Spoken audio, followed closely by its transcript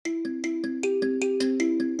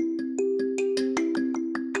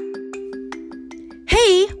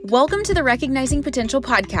Welcome to the Recognizing Potential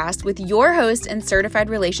podcast with your host and certified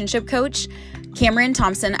relationship coach, Cameron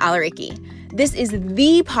Thompson Alaricki. This is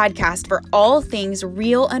the podcast for all things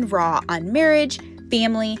real and raw on marriage,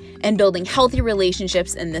 family, and building healthy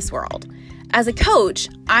relationships in this world. As a coach,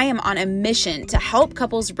 I am on a mission to help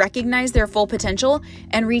couples recognize their full potential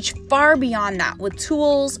and reach far beyond that with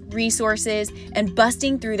tools, resources, and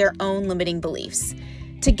busting through their own limiting beliefs.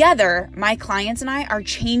 Together, my clients and I are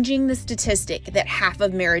changing the statistic that half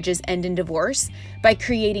of marriages end in divorce by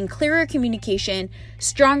creating clearer communication,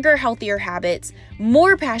 stronger, healthier habits,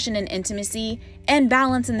 more passion and intimacy, and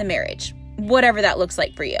balance in the marriage, whatever that looks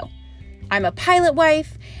like for you. I'm a pilot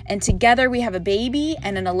wife, and together we have a baby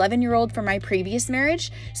and an 11-year-old from my previous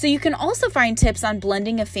marriage, so you can also find tips on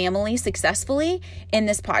blending a family successfully in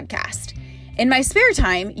this podcast. In my spare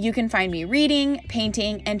time, you can find me reading,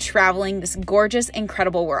 painting, and traveling this gorgeous,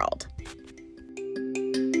 incredible world.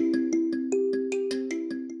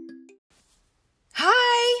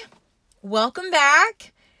 Hi, welcome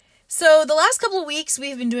back. So the last couple of weeks,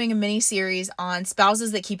 we've been doing a mini-series on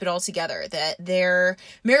spouses that keep it all together, that their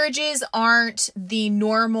marriages aren't the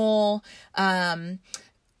normal,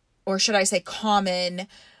 or should I say common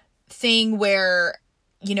thing where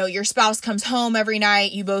your spouse comes home every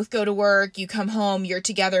night, you both go to work, you come home, you're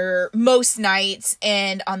together most nights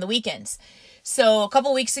and on the weekends. So a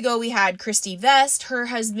couple weeks ago, we had Christy Vest. Her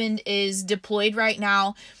husband is deployed right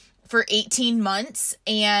now for 18 months.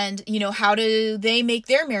 And, how do they make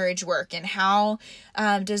their marriage work? And how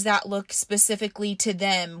does that look specifically to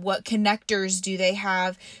them? What connectors do they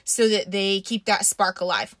have so that they keep that spark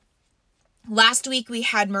alive? Last week, we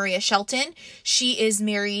had Maria Shelton. She is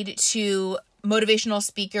married to motivational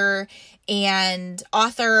speaker and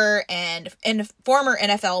author and former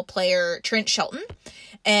NFL player Trent Shelton.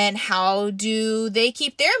 And how do they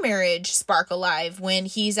keep their marriage spark alive when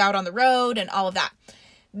he's out on the road and all of that?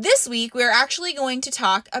 This week, we're actually going to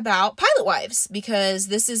talk about pilot wives because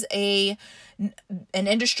this is an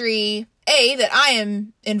industry, A, that I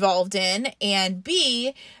am involved in, and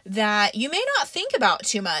B, that you may not think about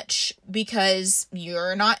too much because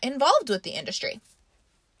you're not involved with the industry.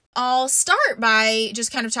 I'll start by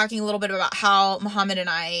just kind of talking a little bit about how Muhammad and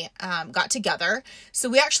I got together. So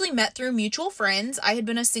we actually met through mutual friends. I had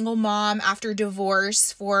been a single mom after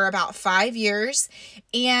divorce for about 5 years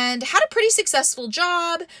and had a pretty successful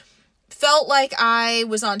job. Felt like I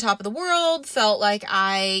was on top of the world. Felt like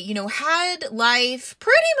I, had life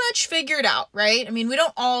pretty much figured out, right? I mean, we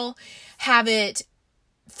don't all have it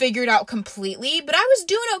figured out completely, but I was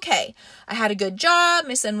doing okay. I had a good job.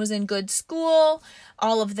 My son was in good school,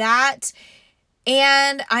 all of that.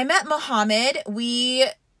 And I met Muhammad. We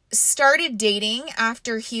started dating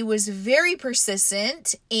after he was very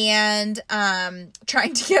persistent and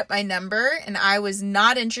trying to get my number. And I was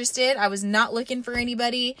not interested. I was not looking for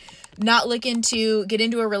anybody, not looking to get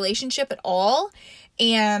into a relationship at all.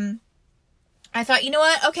 And I thought, you know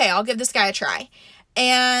what? Okay, I'll give this guy a try.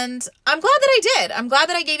 And I'm glad that I did. I'm glad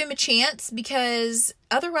that I gave him a chance because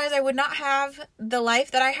otherwise I would not have the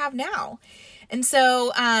life that I have now. And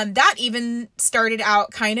so that even started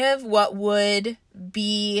out kind of what would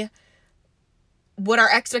be what our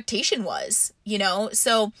expectation was,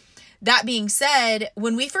 So that being said,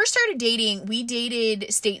 when we first started dating, we dated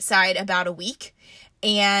stateside about a week.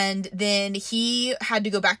 And then he had to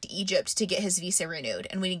go back to Egypt to get his visa renewed.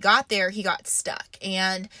 And when he got there, he got stuck.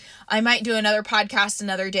 And I might do another podcast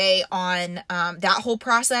another day on that whole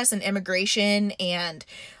process and immigration and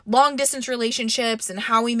long distance relationships and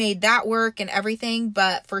how we made that work and everything.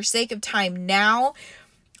 But for sake of time now,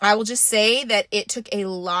 I will just say that it took a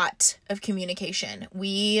lot of communication.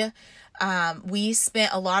 We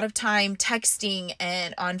spent a lot of time texting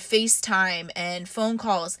and on FaceTime and phone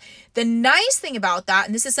calls. The nice thing about that,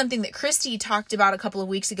 and this is something that Christy talked about a couple of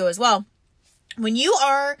weeks ago as well, when you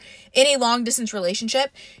are in a long distance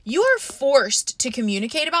relationship, you are forced to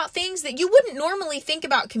communicate about things that you wouldn't normally think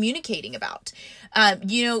about communicating about.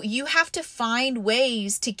 You have to find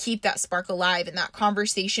ways to keep that spark alive and that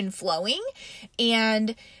conversation flowing.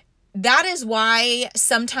 And that is why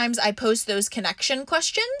sometimes I post those connection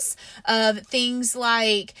questions of things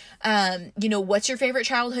like, what's your favorite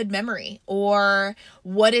childhood memory? Or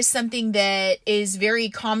what is something that is very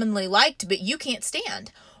commonly liked, but you can't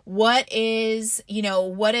stand? What is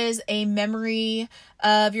a memory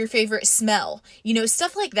of your favorite smell?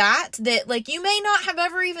 Stuff like that you may not have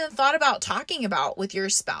ever even thought about talking about with your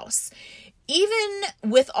spouse. Even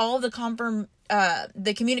with all the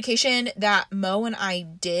communication that Mo and I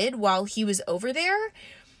did while he was over there,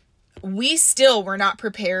 we still were not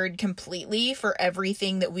prepared completely for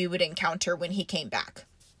everything that we would encounter when he came back.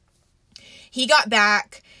 He got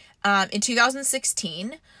back in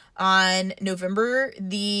 2016 on November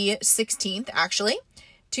the 16th, actually.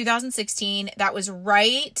 2016, that was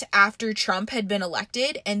right after Trump had been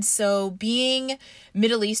elected. And so being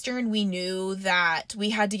Middle Eastern, we knew that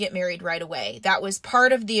we had to get married right away. That was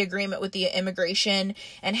part of the agreement with the immigration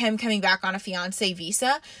and him coming back on a fiancé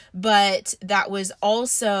visa. But that was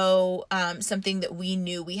also something that we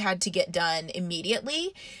knew we had to get done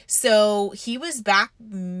immediately. So he was back,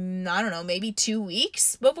 I don't know, maybe 2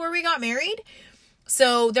 weeks before we got married.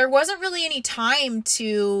 So there wasn't really any time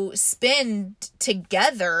to spend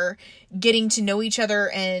together getting to know each other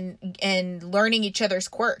and learning each other's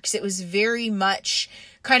quirks. It was very much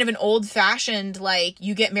kind of an old-fashioned, like,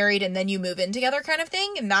 you get married and then you move in together kind of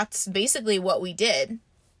thing. And that's basically what we did.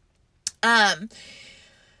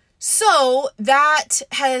 So that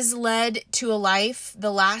has led to a life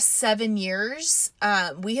the last 7 years.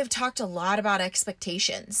 We have talked a lot about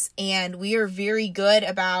expectations, and we are very good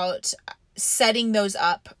about setting those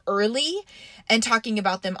up early and talking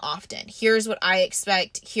about them often. Here's what I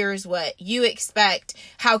expect. Here's what you expect.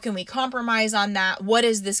 How can we compromise on that? What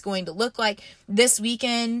is this going to look like this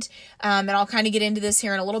weekend? And I'll kind of get into this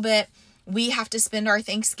here in a little bit. We have to spend our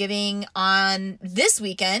Thanksgiving on this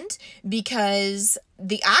weekend because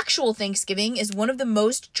the actual Thanksgiving is one of the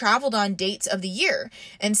most traveled on dates of the year.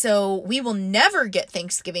 And so we will never get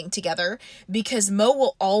Thanksgiving together because Mo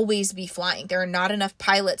will always be flying. There are not enough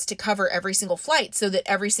pilots to cover every single flight so that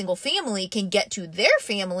every single family can get to their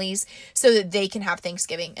families so that they can have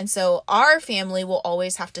Thanksgiving. And so our family will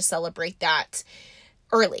always have to celebrate that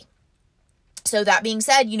early. So that being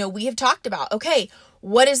said, we have talked about, okay,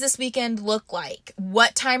 what does this weekend look like?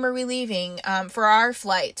 What time are we leaving for our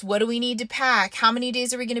flights? What do we need to pack? How many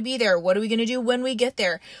days are we going to be there? What are we going to do when we get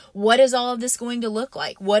there? What is all of this going to look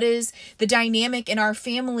like? What is the dynamic in our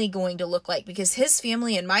family going to look like? Because his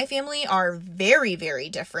family and my family are very, very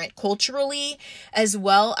different culturally as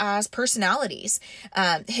well as personalities.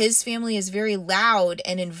 His family is very loud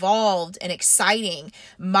and involved and exciting.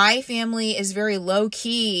 My family is very low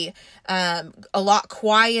key, a lot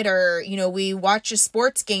quieter. We watch a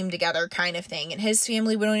sports game together kind of thing. And his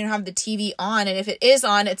family, we don't even have the TV on. And if it is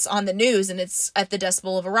on, it's on the news and it's at the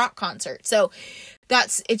decibel of a rock concert. So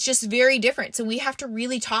it's just very different. So we have to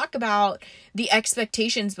really talk about the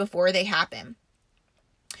expectations before they happen.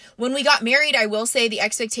 When we got married, I will say the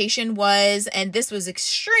expectation was, and this was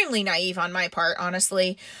extremely naive on my part,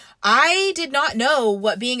 honestly, I did not know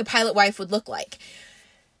what being a pilot wife would look like.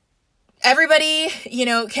 Everybody,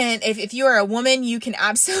 if you are a woman, you can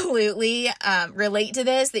absolutely relate to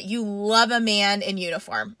this, that you love a man in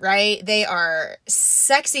uniform, right? They are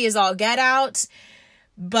sexy as all get out.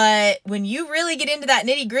 But when you really get into that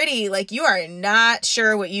nitty gritty, like, you are not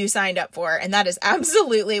sure what you signed up for. And that is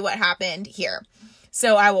absolutely what happened here.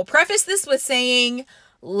 So I will preface this with saying,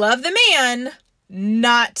 love the man,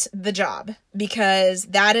 not the job, because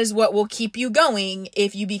that is what will keep you going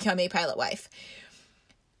if you become a pilot wife.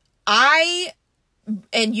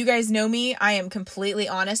 And you guys know me, I am completely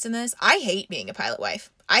honest in this. I hate being a pilot wife.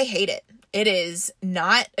 I hate it. It is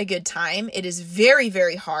not a good time. It is very,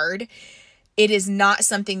 very hard. It is not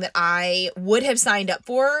something that I would have signed up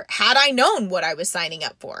for had I known what I was signing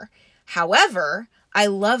up for. However, I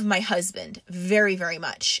love my husband very, very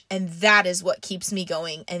much. And that is what keeps me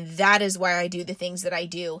going. And that is why I do the things that I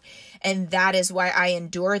do. And that is why I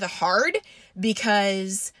endure the hard,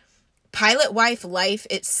 because pilot wife life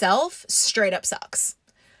itself straight up sucks.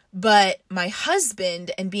 But my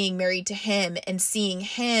husband and being married to him and seeing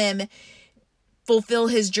him fulfill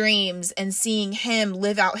his dreams and seeing him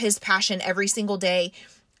live out his passion every single day.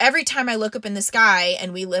 Every time I look up in the sky,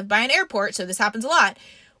 and we live by an airport, so this happens a lot,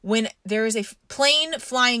 when there is a plane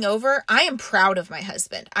flying over, I am proud of my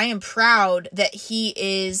husband. I am proud that he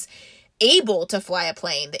is able to fly a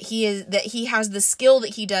plane, that he has the skill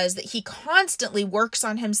that he does, that he constantly works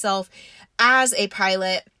on himself as a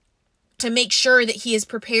pilot to make sure that he is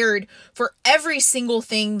prepared for every single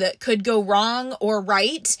thing that could go wrong or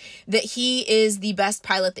right, that he is the best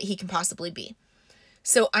pilot that he can possibly be.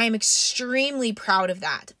 So I am extremely proud of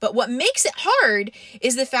that. But what makes it hard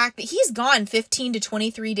is the fact that he's gone 15 to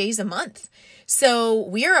 23 days a month. So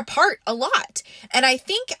we're apart a lot. And I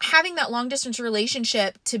think having that long distance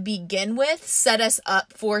relationship to begin with set us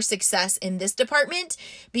up for success in this department,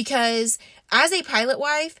 because as a pilot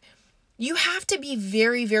wife, you have to be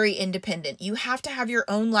very, very independent. You have to have your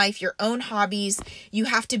own life, your own hobbies. You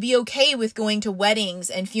have to be okay with going to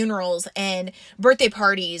weddings and funerals and birthday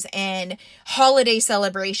parties and holiday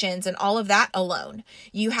celebrations and all of that alone.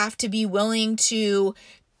 You have to be willing to,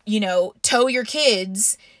 tow your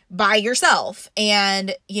kids by yourself.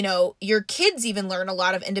 And, your kids even learn a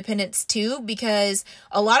lot of independence too, because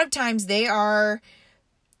a lot of times they are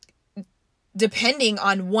depending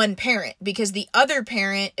on one parent because the other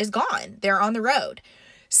parent is gone. They're on the road.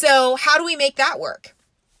 So how do we make that work?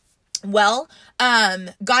 Well,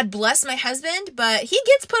 God bless my husband, but he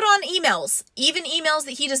gets put on emails, even emails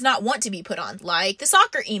that he does not want to be put on, like the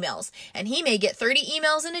soccer emails. And he may get 30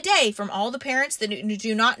 emails in a day from all the parents that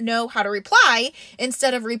do not know how to reply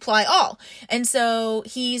instead of reply all. And so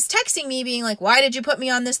he's texting me being like, why did you put me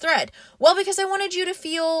on this thread? Well, because I wanted you to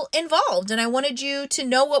feel involved and I wanted you to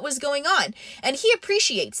know what was going on. And he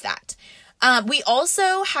appreciates that. We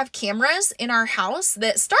also have cameras in our house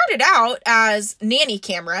that started out as nanny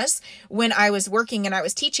cameras when I was working and I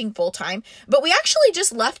was teaching full time, but we actually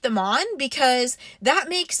just left them on because that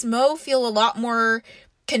makes Mo feel a lot more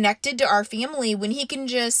connected to our family when he can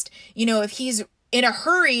just, if he's in a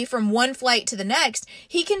hurry from one flight to the next,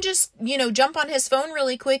 he can just, jump on his phone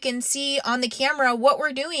really quick and see on the camera what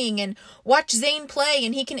we're doing and watch Zane play,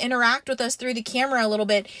 and he can interact with us through the camera a little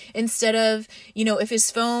bit instead of, if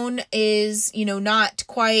his phone is, not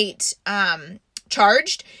quite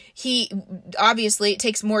charged, it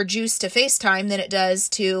takes more juice to FaceTime than it does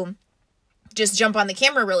to just jump on the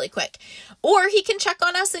camera really quick. Or he can check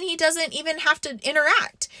on us and he doesn't even have to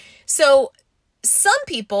interact. So some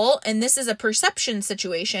people, and this is a perception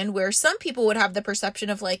situation where some people would have the perception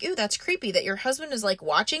of like, ooh, that's creepy that your husband is like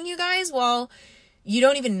watching you guys while you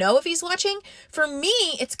don't even know if he's watching. For me,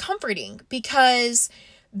 it's comforting because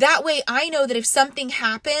that way I know that if something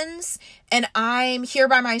happens and I'm here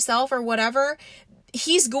by myself or whatever,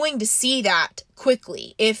 he's going to see that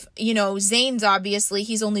quickly. If, Zane's obviously,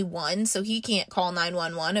 he's only one, so he can't call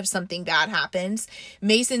 911 if something bad happens.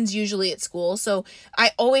 Mason's usually at school, so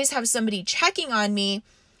I always have somebody checking on me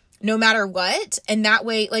no matter what. And that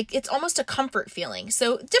way, it's almost a comfort feeling.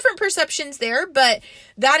 So different perceptions there, but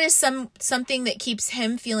that is something that keeps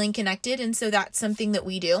him feeling connected. And so that's something that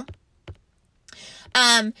we do.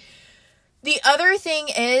 The other thing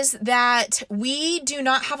is that we do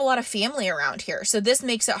not have a lot of family around here. So this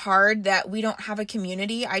makes it hard that we don't have a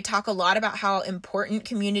community. I talk a lot about how important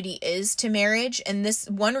community is to marriage. And this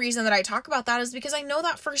one reason that I talk about that is because I know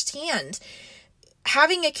that firsthand.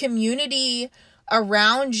 Having a community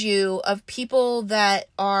around you of people that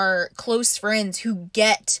are close friends who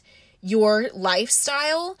get your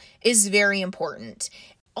lifestyle is very important.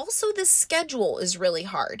 Also, the schedule is really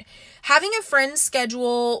hard. Having a friend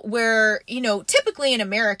schedule where, typically in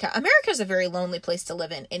America is a very lonely place to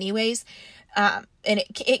live in anyways. And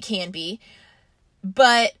it can be,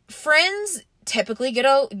 but friends typically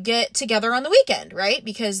get together on the weekend, right?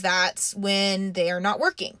 Because that's when they are not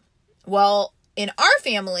working. Well, in our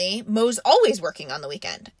family, Mo's always working on the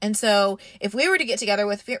weekend. And so if we were to get together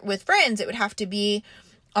with friends, it would have to be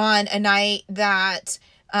on a night that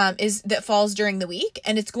falls during the week,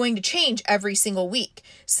 and it's going to change every single week.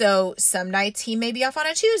 So some nights he may be off on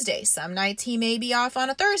a Tuesday, some nights he may be off on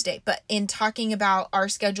a Thursday. But in talking about our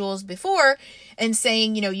schedules before and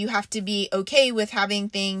saying, you have to be okay with having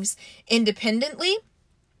things independently,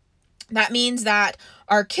 that means that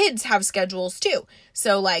our kids have schedules too.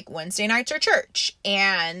 So like Wednesday nights are church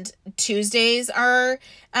and Tuesdays are,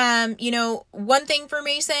 one thing for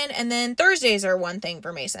Mason, and then Thursdays are one thing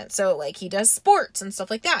for Mason. So like he does sports and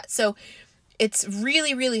stuff like that. So it's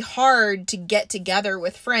really, really hard to get together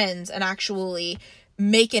with friends and actually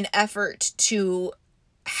make an effort to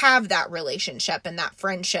have that relationship and that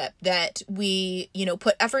friendship that we,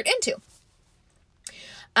 put effort into.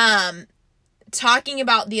 Talking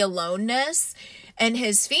about the aloneness and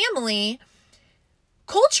his family,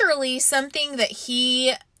 culturally, something that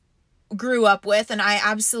he grew up with and I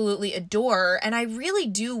absolutely adore, and I really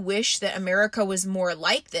do wish that America was more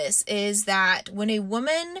like this, is that when a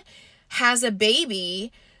woman has a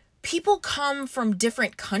baby, people come from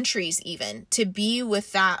different countries even to be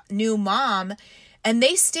with that new mom, and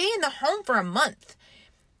they stay in the home for a month.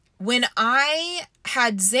 When I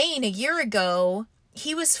had Zane a year ago,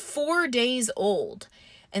 he was 4 days old.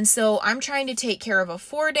 And so I'm trying to take care of a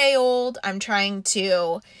 4-day-old. I'm trying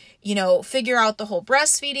to, figure out the whole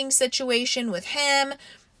breastfeeding situation with him,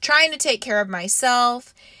 trying to take care of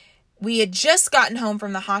myself. We had just gotten home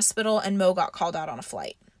from the hospital and Mo got called out on a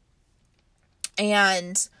flight.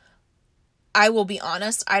 And I will be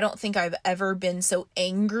honest, I don't think I've ever been so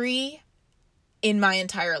angry in my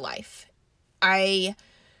entire life.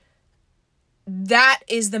 That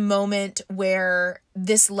is the moment where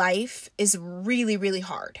this life is really, really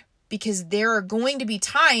hard, because there are going to be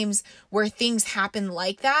times where things happen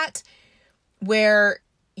like that, where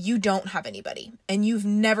you don't have anybody and you've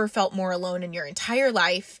never felt more alone in your entire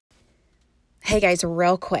life. Hey guys,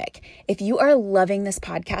 real quick. If you are loving this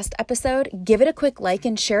podcast episode, give it a quick like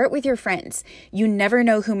and share it with your friends. You never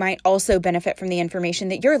know who might also benefit from the information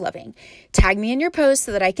that you're loving. Tag me in your post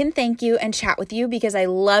so that I can thank you and chat with you because I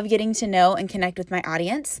love getting to know and connect with my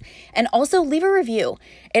audience. And also leave a review.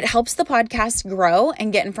 It helps the podcast grow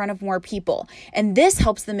and get in front of more people. And this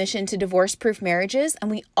helps the mission to divorce-proof marriages,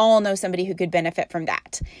 and we all know somebody who could benefit from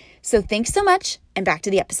that. So thanks so much, and back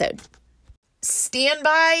to the episode.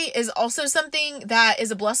 Standby is also something that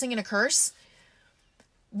is a blessing and a curse.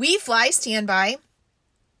 We fly standby.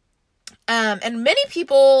 And many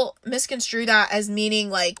people misconstrue that as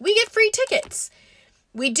meaning like we get free tickets.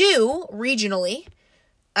 We do regionally.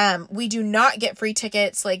 We do not get free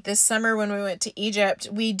tickets. Like this summer when we went to Egypt,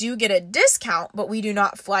 we do get a discount, but we do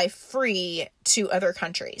not fly free to other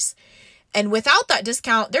countries. And without that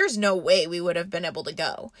discount, there's no way we would have been able to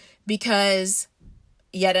go, because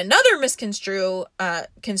yet another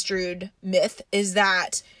construed myth is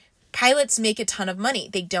that pilots make a ton of money.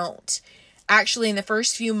 They don't. Actually, in the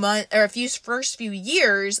first few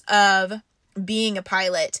years of being a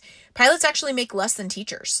pilot, pilots actually make less than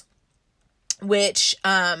teachers, which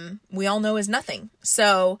we all know is nothing.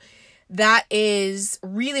 So that is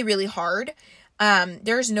really, really hard.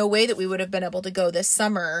 There's no way that we would have been able to go this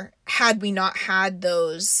summer had we not had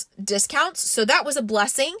those discounts. So that was a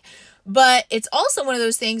blessing. But it's also one of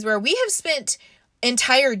those things where we have spent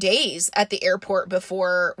entire days at the airport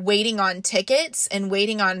before waiting on tickets and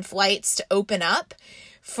waiting on flights to open up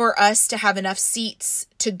for us to have enough seats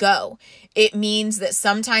to go. It means that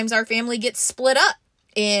sometimes our family gets split up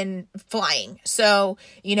in flying. So,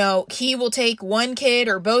 he will take one kid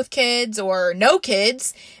or both kids or no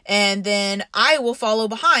kids, and then I will follow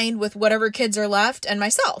behind with whatever kids are left and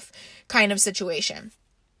myself kind of situation.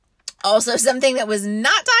 Also something that was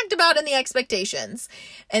not talked about in the expectations.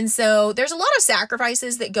 And so there's a lot of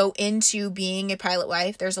sacrifices that go into being a pilot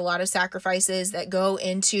wife. There's a lot of sacrifices that go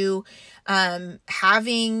into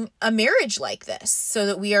having a marriage like this so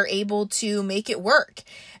that we are able to make it work.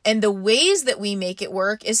 And the ways that we make it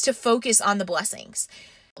work is to focus on the blessings.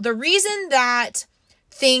 The reason that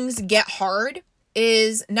things get hard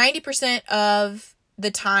is 90% of the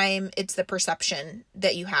time it's the perception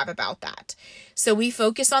that you have about that. So we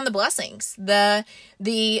focus on the blessings, the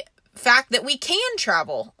fact that we can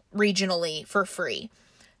travel regionally for free,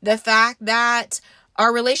 the fact that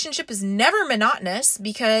our relationship is never monotonous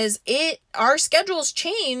because our schedules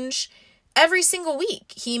change every single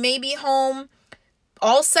week. He may be home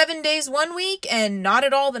all 7 days one week and not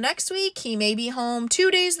at all the next week. He may be home 2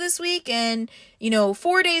 days this week and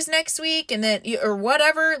 4 days next week, and then or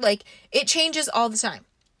whatever. Like, it changes all the time.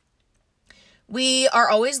 We are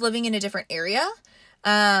always living in a different area.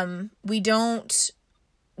 We don't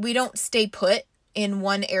stay put in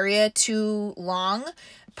one area too long,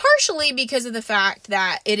 partially because of the fact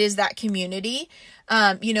that it is that community.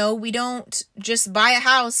 We don't just buy a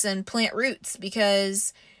house and plant roots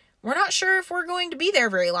because we're not sure if we're going to be there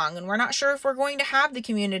very long, and we're not sure if we're going to have the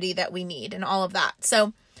community that we need and all of that.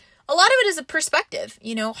 So a lot of it is a perspective.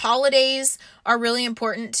 Holidays are really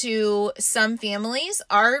important to some families.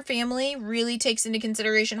 Our family really takes into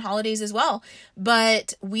consideration holidays as well,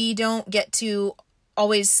 but we don't get to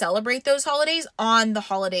always celebrate those holidays on the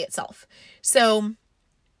holiday itself. So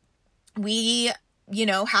we,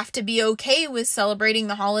 have to be okay with celebrating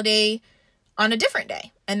the holiday on a different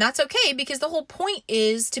day. And that's okay, because the whole point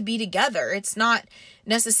is to be together. It's not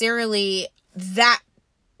necessarily that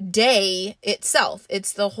day itself.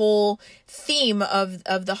 It's the whole theme of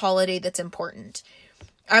the holiday that's important.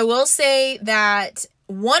 I will say that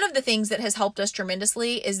one of the things that has helped us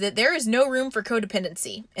tremendously is that there is no room for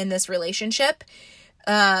codependency in this relationship.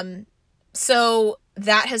 So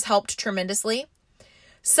that has helped tremendously.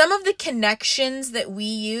 Some of the connections that we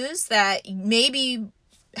use that may be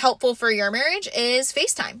helpful for your marriage is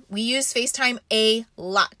FaceTime. We use FaceTime a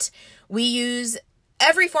lot. We use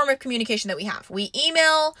every form of communication that we have. We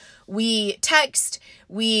email, we text,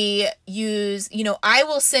 we use, I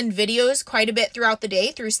will send videos quite a bit throughout the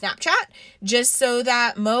day through Snapchat, just so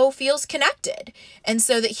that Mo feels connected. And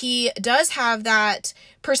so that he does have that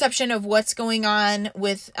perception of what's going on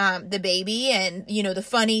with the baby and, the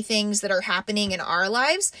funny things that are happening in our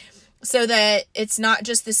lives, so that it's not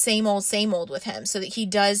just the same old with him, so that he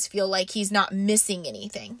does feel like he's not missing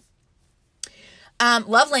anything.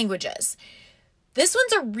 Love languages. This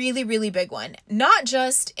one's a really, really big one. Not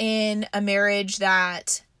just in a marriage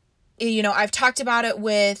that, I've talked about it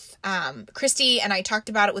with Christy, and I talked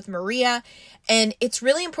about it with Maria, and it's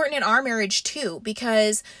really important in our marriage too,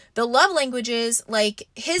 because the love languages, like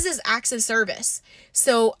his is acts of service.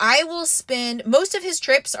 So I will spend, most of his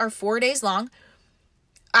trips are 4 days long.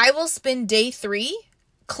 I will spend day 3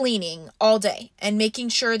 cleaning all day and making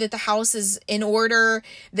sure that the house is in order,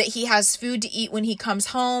 that he has food to eat when he comes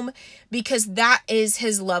home, because that is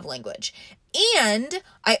his love language. And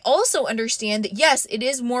I also understand that, yes, it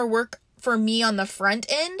is more work for me on the front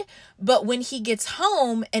end, but when he gets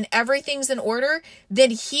home and everything's in order,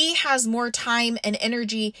 then he has more time and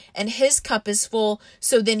energy and his cup is full.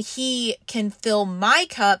 So then he can fill my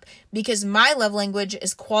cup, because my love language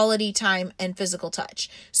is quality time and physical touch.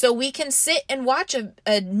 So we can sit and watch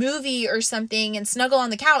a movie or something and snuggle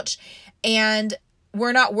on the couch, and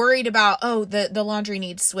we're not worried about, oh, the laundry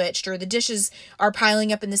needs switched, or the dishes are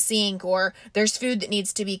piling up in the sink, or there's food that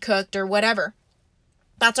needs to be cooked, or whatever.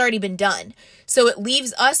 That's already been done. So it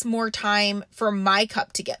leaves us more time for my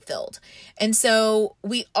cup to get filled. And so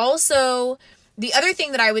we also, the other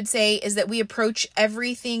thing that I would say is that we approach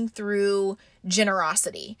everything through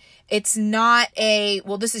generosity. It's not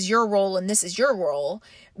well, this is your role and this is your role.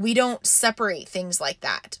 We don't separate things like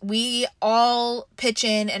that. We all pitch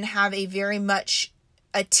in and have a very much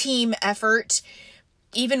a team effort,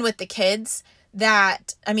 even with the kids.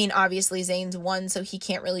 That, I mean, obviously Zane's 1, so he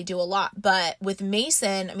can't really do a lot. But with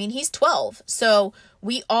Mason, I mean, he's 12. So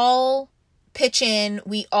we all pitch in,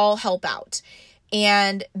 we all help out.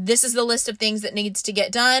 And this is the list of things that needs to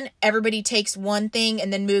get done. Everybody takes one thing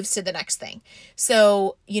and then moves to the next thing.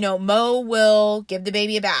 So, Mo will give the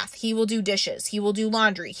baby a bath. He will do dishes. He will do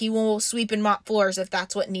laundry. He will sweep and mop floors if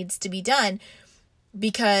that's what needs to be done,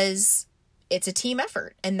 because it's a team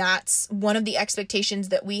effort. And that's one of the expectations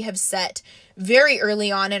that we have set very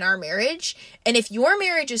early on in our marriage. And if your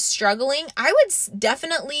marriage is struggling, I would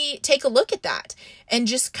definitely take a look at that and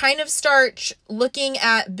just kind of start looking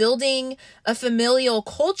at building a familial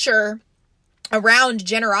culture around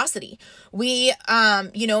generosity.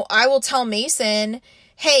 I will tell Mason,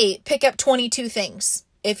 hey, pick up 22 things.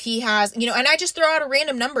 If he has, and I just throw out a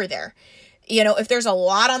random number there. If there's a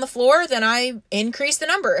lot on the floor, then I increase the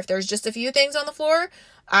number. If there's just a few things on the floor,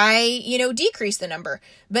 I, decrease the number.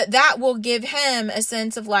 But that will give him a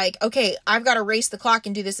sense of like, okay, I've got to race the clock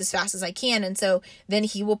and do this as fast as I can. And so then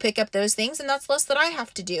he will pick up those things, and that's less that I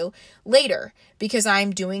have to do later because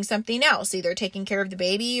I'm doing something else, either taking care of the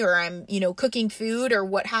baby or I'm, cooking food or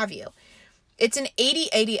what have you. It's an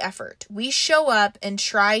 80-80 effort. We show up and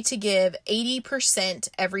try to give 80%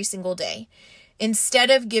 every single day, instead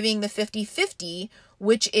of giving the 50-50,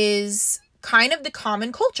 which is kind of the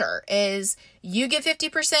common culture, is you give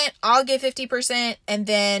 50%, I'll give 50%, and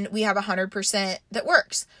then we have 100% that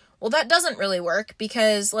works. Well, that doesn't really work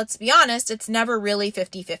because, let's be honest, it's never really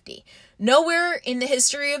 50-50. Nowhere in the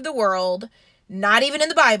history of the world, not even in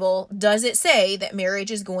the Bible, does it say that marriage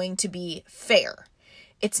is going to be fair.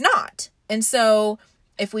 It's not. And so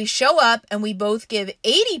if we show up and we both give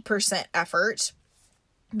 80% effort,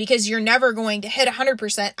 because you're never going to hit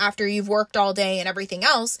 100% after you've worked all day and everything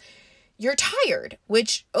else, you're tired,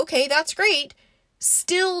 which, okay, that's great.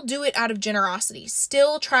 Still do it out of generosity.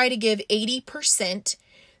 Still try to give 80%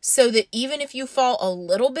 so that even if you fall a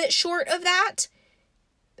little bit short of that,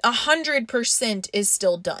 100% is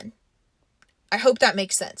still done. I hope that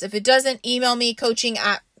makes sense. If it doesn't, email me,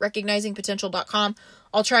 coaching@recognizingpotential.com.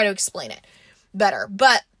 I'll try to explain it better.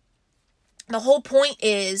 But the whole point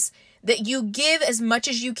is that you give as much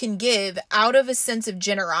as you can give out of a sense of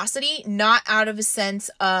generosity, not out of a sense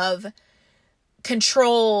of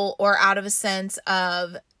control or out of a sense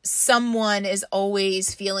of someone is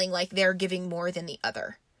always feeling like they're giving more than the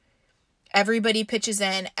other. Everybody pitches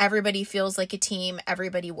in, everybody feels like a team,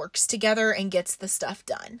 everybody works together and gets the stuff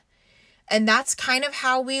done. And that's kind of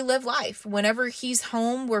how we live life. Whenever he's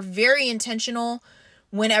home, we're very intentional.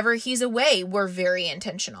 Whenever he's away, we're very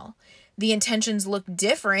intentional. The intentions look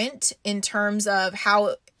different in terms of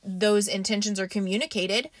how those intentions are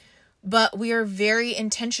communicated, but we are very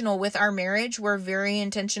intentional with our marriage. We're very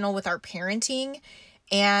intentional with our parenting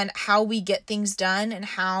and how we get things done and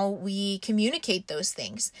how we communicate those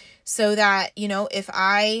things, so that, if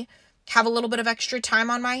I have a little bit of extra time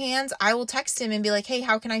on my hands, I will text him and be like, hey,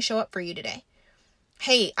 how can I show up for you today?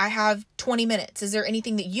 Hey, I have 20 minutes. Is there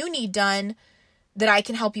anything that you need done that I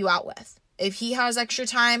can help you out with? If he has extra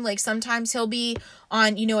time, like sometimes he'll be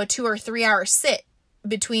on, a 2 or 3 hour sit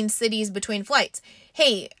between cities, between flights.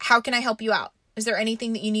 Hey, how can I help you out? Is there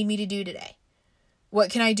anything that you need me to do today? What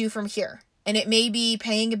can I do from here? And it may be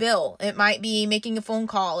paying a bill. It might be making a phone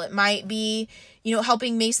call. It might be,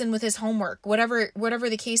 helping Mason with his homework, whatever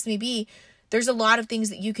the case may be. There's a lot of things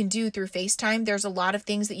that you can do through FaceTime. There's a lot of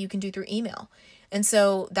things that you can do through email. And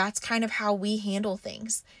so that's kind of how we handle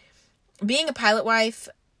things. Being a pilot wife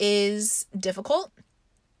is difficult,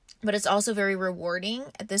 but it's also very rewarding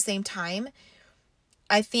at the same time.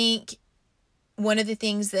 I think one of the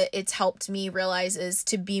things that it's helped me realize is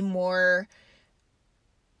to be more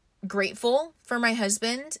grateful for my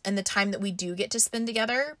husband and the time that we do get to spend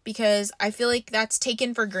together, because I feel like that's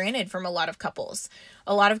taken for granted from a lot of couples.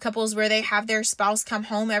 A lot of couples where they have their spouse come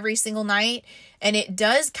home every single night, and it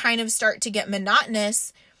does kind of start to get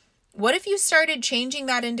monotonous. What if you started changing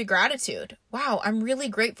that into gratitude? Wow, I'm really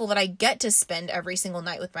grateful that I get to spend every single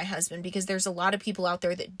night with my husband, because there's a lot of people out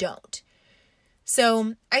there that don't.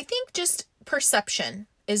 So I think just perception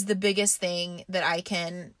is the biggest thing that I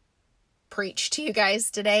can preach to you guys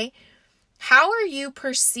today. How are you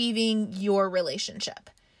perceiving your relationship?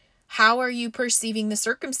 How are you perceiving the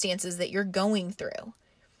circumstances that you're going through?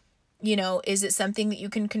 You know, is it something that you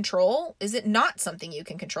can control? Is it not something you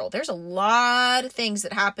can control? There's a lot of things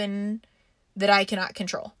that happen that I cannot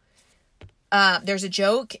control. There's a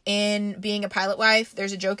joke in being a pilot wife.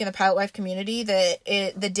 There's a joke in the pilot wife community that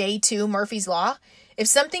the day 2 Murphy's Law. If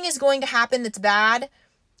something is going to happen that's bad,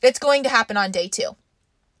 it's going to happen on day 2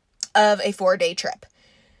 of a 4-day trip.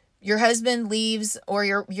 Your husband leaves, or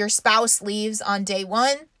your spouse leaves on day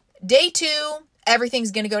 1. Day 2,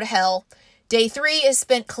 everything's going to go to hell. Day 3 is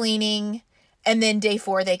spent cleaning, and then day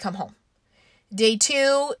 4, they come home. Day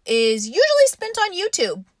 2 is usually spent on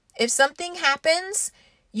YouTube. If something happens,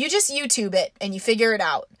 you just YouTube it and you figure it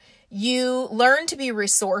out. You learn to be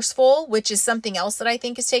resourceful, which is something else that I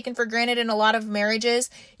think is taken for granted in a lot of marriages.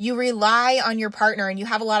 You rely on your partner, and you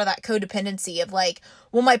have a lot of that codependency of like,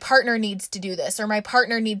 well, my partner needs to do this, or my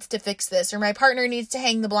partner needs to fix this, or my partner needs to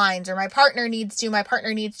hang the blinds, or my partner needs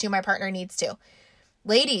to.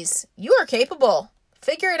 Ladies, you are capable.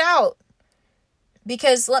 Figure it out.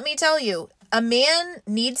 Because let me tell you, a man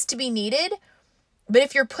needs to be needed, but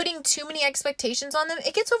if you're putting too many expectations on them,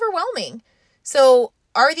 it gets overwhelming. So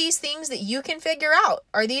are these things that you can figure out?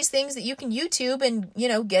 Are these things that you can YouTube and,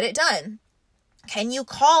 get it done? Can you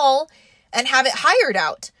call and have it hired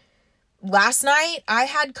out? Last night, I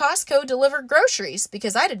had Costco deliver groceries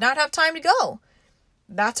because I did not have time to go.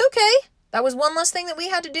 That's okay. That was one less thing that we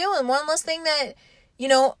had to do, and one less thing that,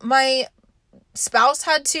 my spouse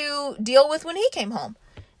had to deal with when he came home.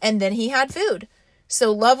 And then he had food.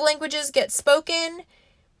 So love languages get spoken,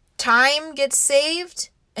 time gets saved,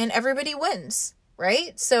 and everybody wins,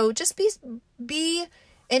 right? So just be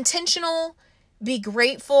intentional, be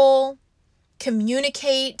grateful,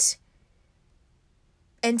 communicate,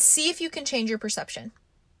 and see if you can change your perception.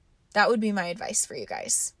 That would be my advice for you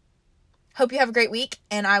guys. Hope you have a great week,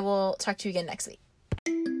 and I will talk to you again next week.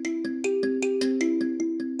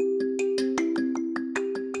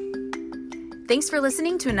 Thanks for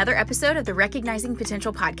listening to another episode of the Recognizing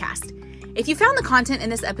Potential podcast. If you found the content in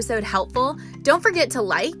this episode helpful, don't forget to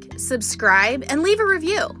like, subscribe, and leave a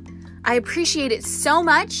review. I appreciate it so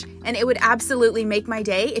much, and it would absolutely make my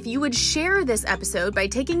day if you would share this episode by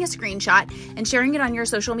taking a screenshot and sharing it on your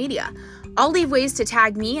social media. I'll leave ways to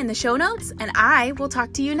tag me in the show notes, and I will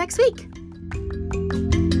talk to you next week.